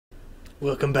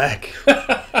Welcome back.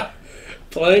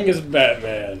 Playing as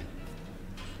Batman.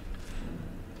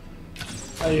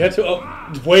 Oh, you have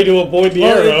to way to avoid the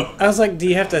arrow. I was like, do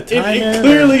you have to time it? It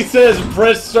clearly says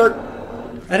press start.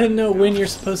 I didn't know when you're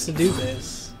supposed to do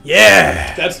this.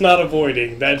 Yeah! That's not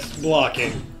avoiding. That's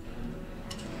blocking.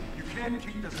 You can't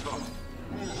keep this up.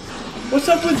 What's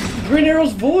up with Green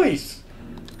Arrow's voice?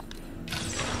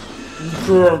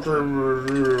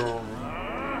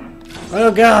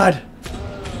 Oh god!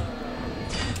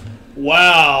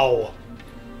 Wow.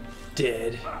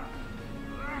 Dead.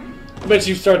 I bet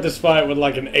you start this fight with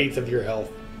like 1/8 of your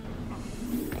health.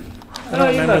 I don't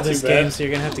remember this game, so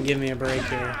you're gonna have to give me a break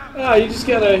here. Oh, you just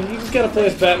gotta play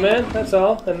as Batman, that's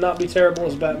all, and not be terrible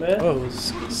as Batman. Oh,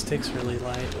 his stick's really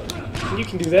light. You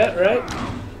can do that, right?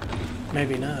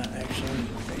 Maybe not, actually.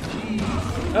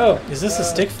 Oh. Is this a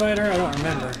stick fighter? I don't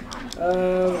remember.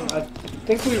 I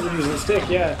think we were using stick,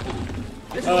 yeah.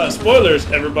 Spoilers,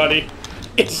 everybody.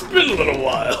 It's been a little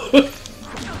while.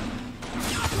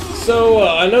 So,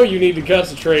 I know you need to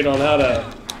concentrate on how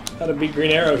to beat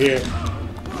Green Arrow here.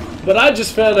 But I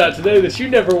just found out today that you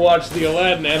never watched the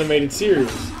Aladdin animated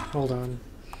series. Hold on.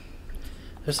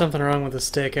 There's something wrong with the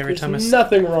stick. There's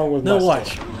nothing wrong with my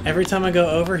watch. stick. Every time I go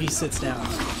over, he sits down.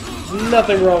 There's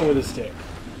nothing wrong with the stick.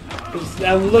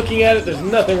 I'm looking at it, there's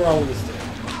nothing wrong with the stick.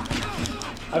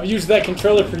 I've used that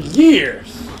controller for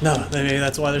years. No, maybe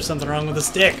that's why there's something wrong with the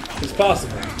stick. It's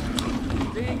possible.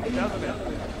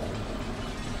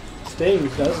 Sting,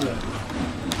 doesn't it?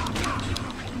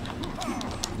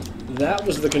 That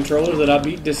was the controller that I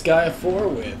beat Disgaea 4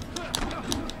 with.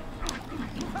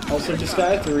 Also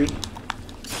Disgaea 3.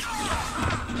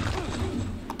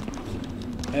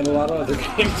 And a lot of other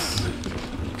games.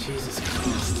 Jesus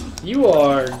Christ. You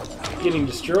are getting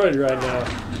destroyed right now.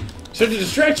 So to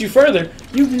distract you further,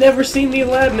 you've never seen the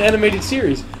Aladdin animated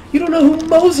series. You don't know who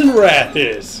Mosenrath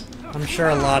is. I'm sure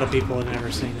a lot of people have never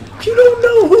seen it. You don't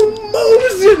know who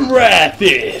Mosenrath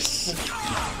is.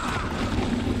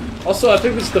 Also, I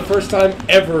think this is the first time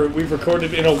ever we've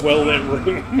recorded in a well-lit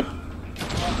room.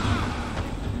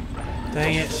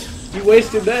 Dang it. You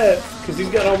wasted that, because he's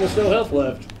got almost no health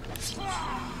left.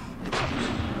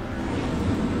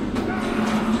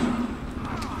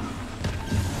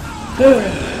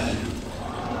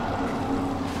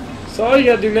 So all you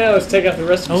gotta do now is take out the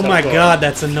rest of his Oh my health god,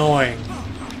 that's annoying.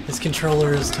 This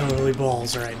controller is totally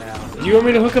balls right now. Do you want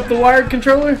me to hook up the wired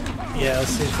controller? Yeah,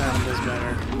 let's see if that one does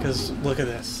better. Because look at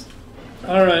this.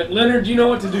 Alright, Leonard, you know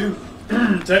what to do.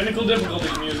 Technical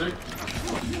difficulties music.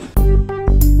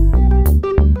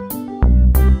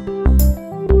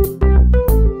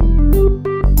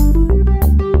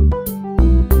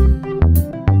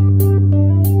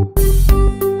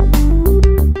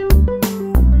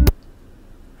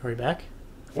 Are we back?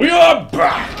 We are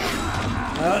back!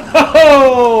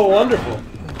 Oh, wonderful.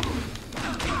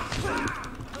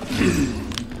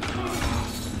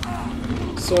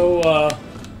 So,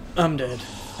 I'm dead.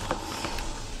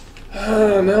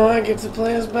 now I get to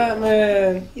play as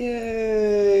Batman.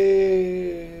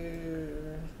 Yay!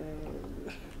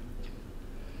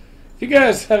 If you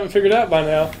guys haven't figured out by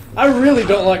now, I really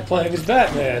don't like playing as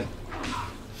Batman.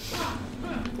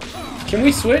 Can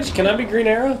we switch? Can I be Green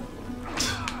Arrow?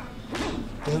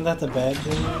 Isn't that the bad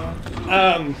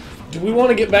thing? Do we want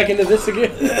to get back into this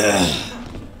again?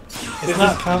 It's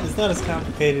not as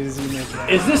complicated as you make it.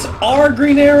 Is this our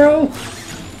Green Arrow?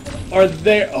 Or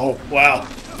their... Oh, wow.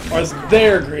 Or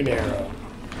their Green Arrow?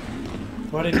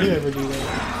 Why didn't you ever do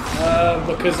that?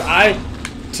 Because I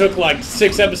took like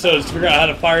 6 episodes to figure out how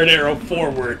to fire an arrow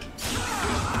forward.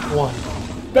 One.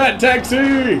 Bat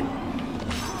Taxi!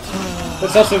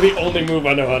 That's also the only move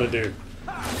I know how to do.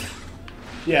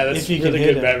 Yeah, that's really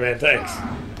good, Batman. Thanks.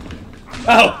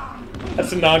 Oh!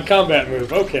 That's a non-combat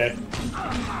move. Okay.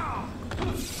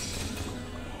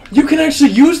 You can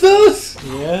actually use those?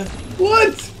 Yeah.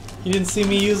 What? You didn't see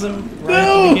me use them right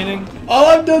at the beginning? All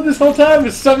I've done this whole time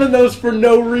is summon those for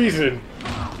no reason.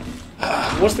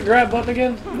 What's the grab button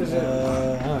again? Is it?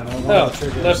 I don't know.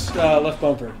 Oh, left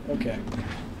bumper. Okay.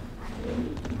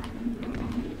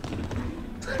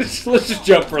 Let's just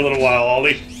jump for a little while,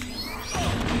 Ollie.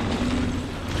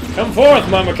 Come forth,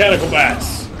 my mechanical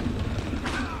bats.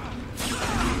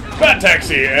 Bat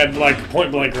Taxi at like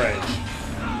point blank range.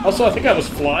 Also, I think I was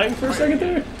flying for a second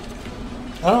there.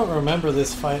 I don't remember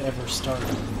this fight ever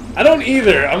starting. I don't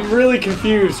either. I'm really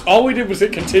confused. All we did was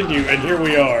hit continue, and here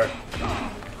we are.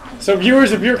 So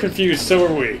viewers, if you're confused, so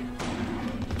are we.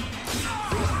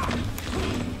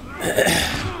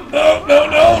 Oh, no,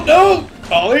 no, no!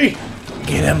 Ollie!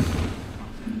 Get him.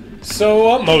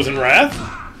 So, Mosenrath.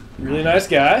 Really nice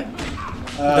guy.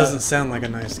 Doesn't sound like a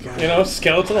nice guy. You know,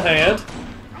 skeletal hand.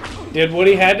 Did what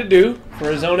he had to do for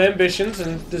his own ambitions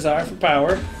and desire for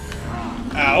power.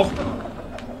 Ow.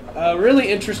 A really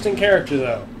interesting character,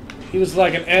 though. He was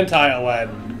like an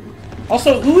anti-Aladdin.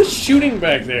 Also, who is shooting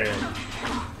back there?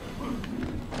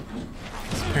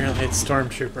 Apparently it's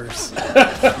stormtroopers.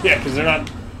 Yeah, because they're not...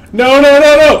 No, no,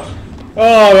 no, no!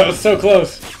 Oh, that was so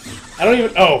close. I don't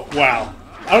even... Oh, wow.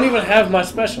 I don't even have my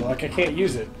special. Like, I can't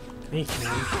use it. You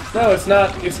can. No, it's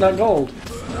not. It's not gold.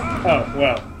 Oh,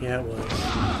 well. Yeah, it was.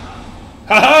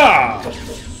 Ha-ha!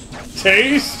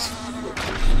 Taste!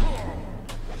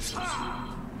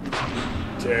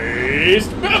 Taste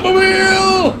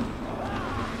Batmobile!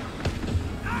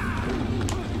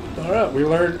 Alright,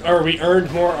 we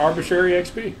earned more arbitrary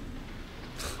XP.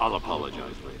 I'll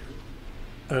apologize later.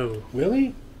 Oh.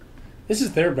 Really? This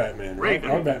is their Batman, right?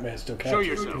 Raven, Our Batman's still captured.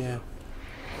 show yourself. Yeah.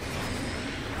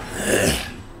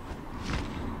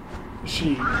 Is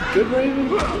she good, Raven?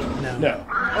 No. No.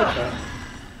 Okay.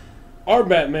 Our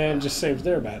Batman just saves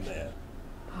their Batman.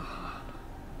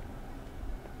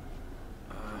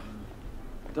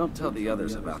 Don't tell the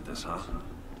others about this, huh?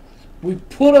 We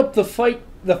put up the fight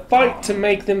to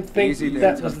make them think Easy there,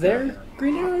 that was tough their guy.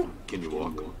 Green Arrow? Can you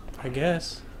walk? I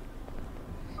guess.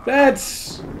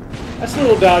 That's a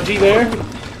little dodgy there.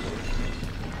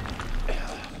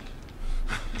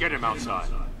 Get him outside.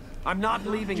 I'm not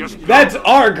leaving. Just you. That's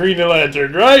our Green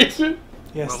Lantern, right?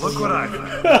 Yes. Well, look what I've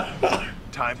done.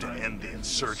 Time to end the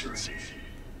insurgency.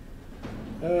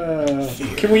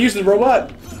 Can we use the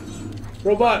robot?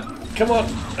 Robot, come on.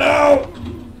 Ow!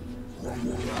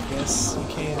 Yes, you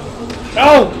can.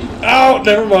 Ow! Ow!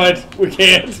 Never mind. We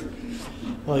can't.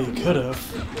 Well, you could have.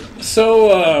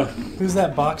 So, Who's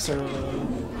that boxer?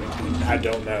 I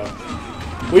don't know.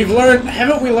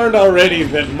 Haven't we learned already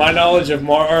that my knowledge of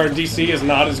DC is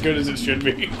not as good as it should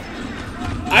be?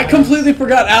 I completely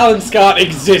forgot Alan Scott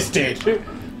existed.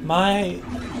 My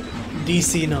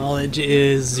DC knowledge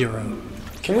is 0.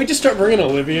 Can we just start bringing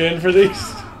Olivia in for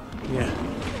these? Yeah.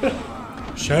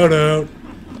 Shout out.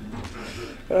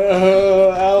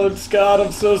 Alan Scott,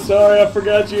 I'm so sorry. I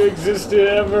forgot you existed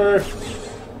ever.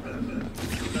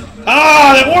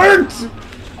 Ah, that worked!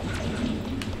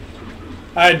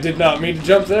 I did not mean to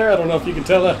jump there. I don't know if you can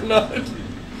tell that or not.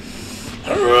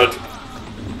 Alright.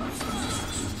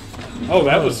 Oh,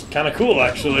 that was kind of cool,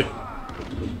 actually.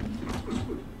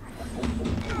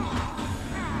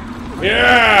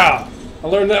 Yeah! I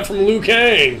learned that from Liu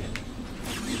Kang.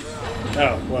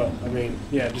 Oh, well, I mean,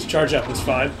 yeah, just charge up. It's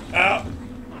fine. Ow.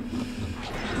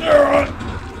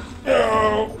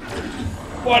 Oh.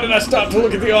 Why did I stop to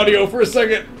look at the audio for a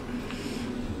second?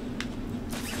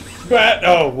 Bat.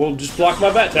 Oh, we'll just block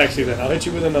my bat taxi then. I'll hit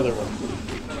you with another one.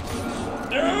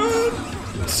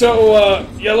 So,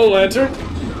 Yellow Lantern.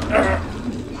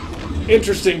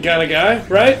 Interesting kind of guy,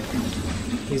 right?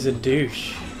 He's a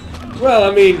douche. Well,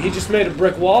 I mean, he just made a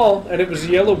brick wall, and it was a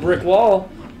yellow brick wall,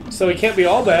 so he can't be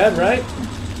all bad, right?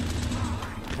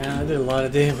 Yeah, I did a lot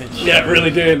of damage. Yeah, it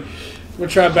really did. We'll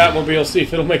try Batmobile, see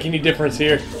if it'll make any difference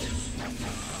here.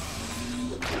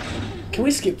 Can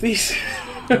we skip these?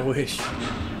 I wish.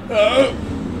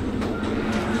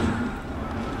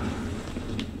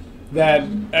 That,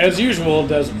 as usual,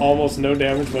 does almost no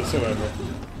damage whatsoever.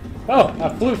 Oh, I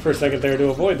flew for a second there to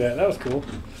avoid that. That was cool.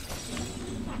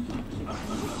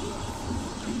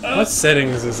 What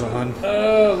settings is on?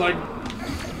 Like,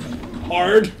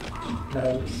 hard?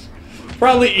 No.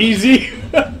 Probably easy.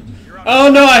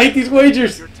 Oh no, I hate these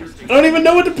wagers. I don't even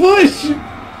know what to push.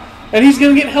 And he's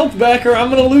gonna get health back or I'm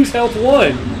gonna lose health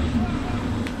 1.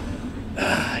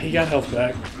 He got health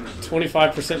back.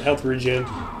 25% health regen.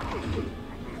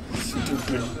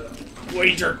 Stupid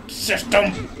wager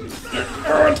system.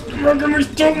 It's making me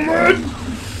so mad.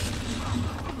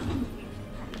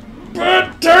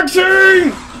 Bad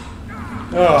taxi!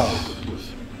 Oh,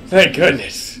 thank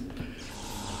goodness.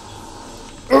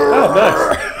 Oh,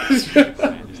 nice.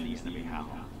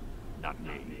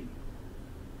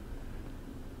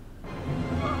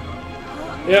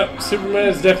 Yep, Superman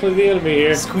is definitely the enemy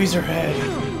here. Squeeze her head.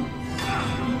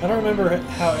 I don't remember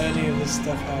how any of this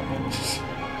stuff happened.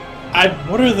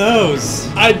 What are those?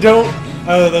 I don't...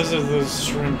 Oh, those are those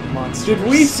shrimp monsters. Did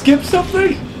we skip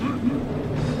something?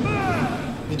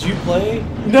 Did you play?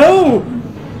 No!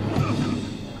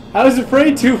 I was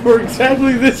afraid to for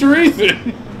exactly this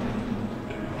reason.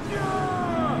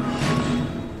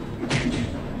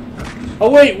 Oh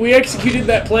wait, we executed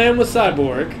that plan with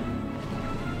Cyborg.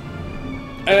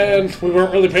 And we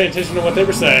weren't really paying attention to what they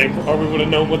were saying, or we would have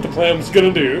known what the plan was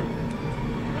gonna do.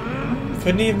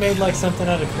 Couldn't he have made like something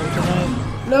out of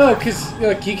kryptonite? No, because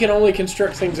like, he can only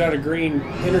construct things out of green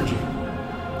energy.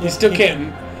 He still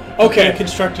can't. Okay.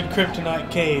 Constructed kryptonite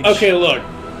cage. Okay, look.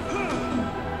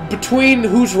 between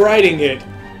who's writing it,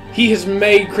 he has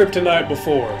made Kryptonite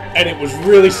before, and it was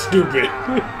really stupid.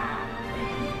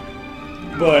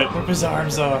 But Rip his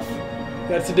arms off.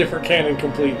 that's a different canon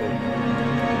completely.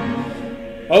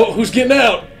 Oh, who's getting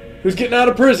out? Who's getting out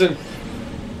of prison?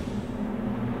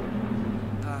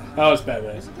 Oh, it's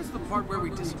Batman. Isn't this the part where we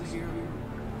disappear?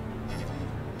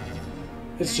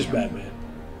 It's just Batman.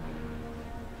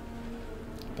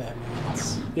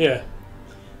 Batman's. Yeah.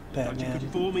 Batman.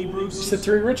 Fool me, Bruce. It's the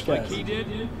three rich guys. He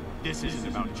did? This isn't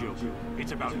about Joker.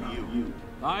 It's about you.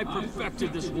 I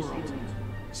perfected this world.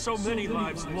 So many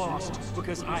lives lost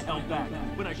because I held back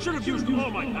when I should have used all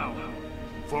my power.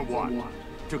 For what?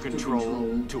 To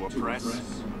control, to oppress?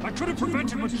 I could have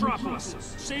prevented Metropolis,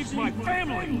 saved my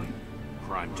family.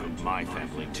 Crime took my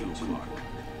family too, Clark.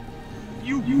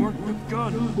 You weren't the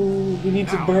gun. Ooh, he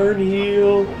needs a burn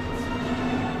heal.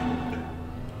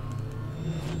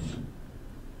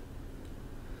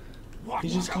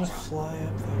 He's just gonna fly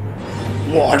up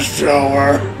there.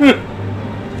 Watchtower.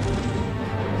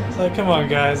 It's like, come on,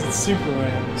 guys, it's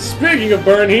Superman. Speaking of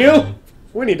burn heal,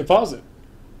 we need to pause it.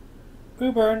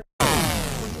 Who burn?